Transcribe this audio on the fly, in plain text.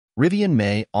Rivian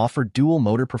may offer dual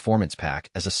motor performance pack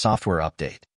as a software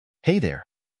update. Hey there,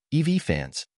 EV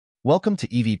fans. Welcome to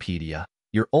EVpedia,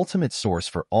 your ultimate source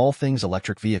for all things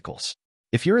electric vehicles.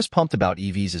 If you're as pumped about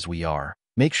EVs as we are,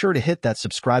 make sure to hit that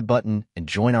subscribe button and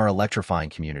join our electrifying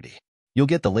community. You'll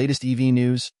get the latest EV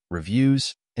news,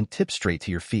 reviews, and tips straight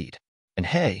to your feed. And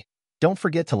hey, don't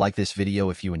forget to like this video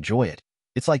if you enjoy it.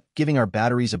 It's like giving our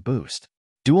batteries a boost.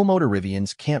 Dual motor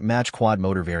Rivians can't match quad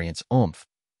motor variants' oomph,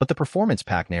 but the performance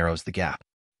pack narrows the gap.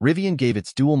 Rivian gave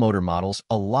its dual motor models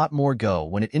a lot more go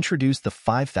when it introduced the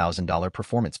 $5,000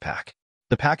 performance pack.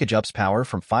 The package ups power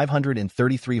from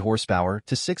 533 horsepower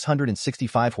to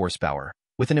 665 horsepower,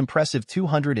 with an impressive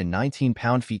 219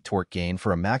 pound-feet torque gain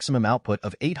for a maximum output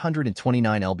of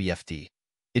 829 lb-ft.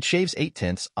 It shaves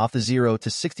 0.8 off the 0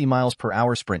 to 60 miles per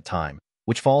hour sprint time,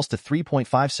 which falls to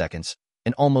 3.5 seconds,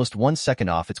 and almost 1 second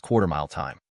off its quarter-mile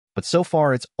time. But so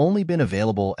far it's only been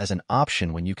available as an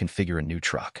option when you configure a new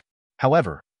truck.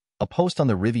 However, a post on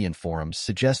the Rivian forums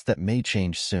suggests that may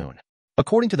change soon.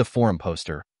 According to the forum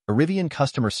poster, a Rivian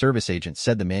customer service agent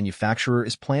said the manufacturer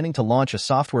is planning to launch a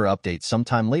software update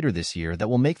sometime later this year that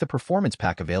will make the performance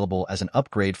pack available as an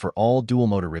upgrade for all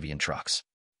dual-motor Rivian trucks.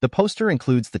 The poster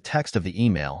includes the text of the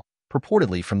email,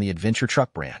 purportedly from the adventure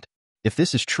truck brand. If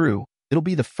this is true, it'll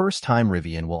be the first time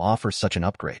Rivian will offer such an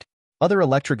upgrade. Other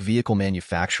electric vehicle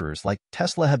manufacturers like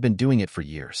Tesla have been doing it for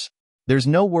years. There's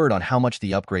no word on how much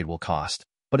the upgrade will cost,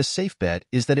 but a safe bet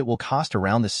is that it will cost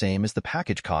around the same as the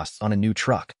package costs on a new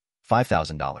truck,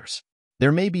 $5,000.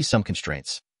 There may be some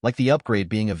constraints, like the upgrade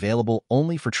being available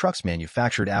only for trucks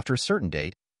manufactured after a certain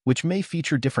date, which may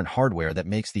feature different hardware that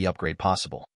makes the upgrade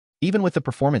possible. Even with the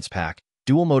performance pack,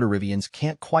 dual-motor Rivians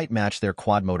can't quite match their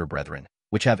quad-motor brethren,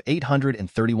 which have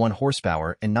 831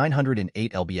 horsepower and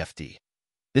 908 lb-ft.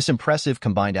 This impressive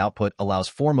combined output allows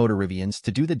four-motor Rivians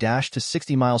to do the dash to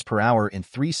 60 miles per hour in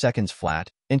 3 seconds flat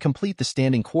and complete the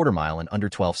standing quarter mile in under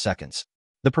 12 seconds.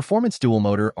 The performance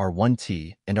dual-motor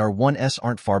R1T and R1S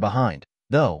aren't far behind,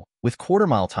 though, with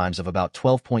quarter-mile times of about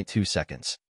 12.2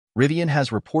 seconds. Rivian has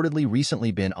reportedly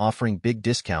recently been offering big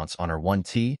discounts on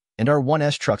R1T and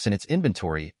R1S trucks in its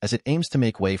inventory as it aims to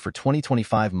make way for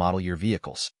 2025 model year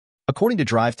vehicles. According to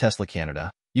Drive Tesla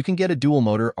Canada, you can get a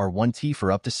dual-motor R1T for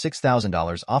up to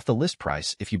 $6,000 off the list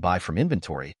price if you buy from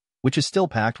inventory, which is still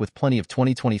packed with plenty of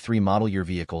 2023 model year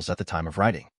vehicles at the time of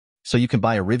writing. So you can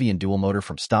buy a Rivian dual-motor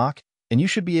from stock, and you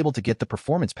should be able to get the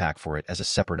performance pack for it as a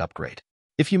separate upgrade.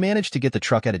 If you manage to get the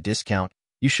truck at a discount,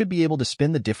 you should be able to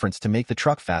spin the difference to make the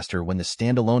truck faster when the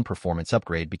standalone performance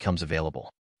upgrade becomes available.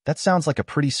 That sounds like a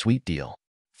pretty sweet deal.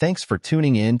 Thanks for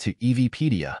tuning in to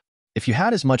EVpedia. If you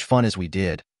had as much fun as we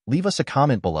did, leave us a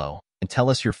comment below and tell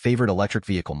us your favorite electric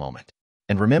vehicle moment.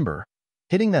 And remember,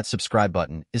 hitting that subscribe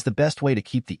button is the best way to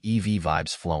keep the EV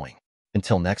vibes flowing.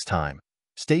 Until next time,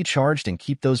 stay charged and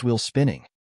keep those wheels spinning.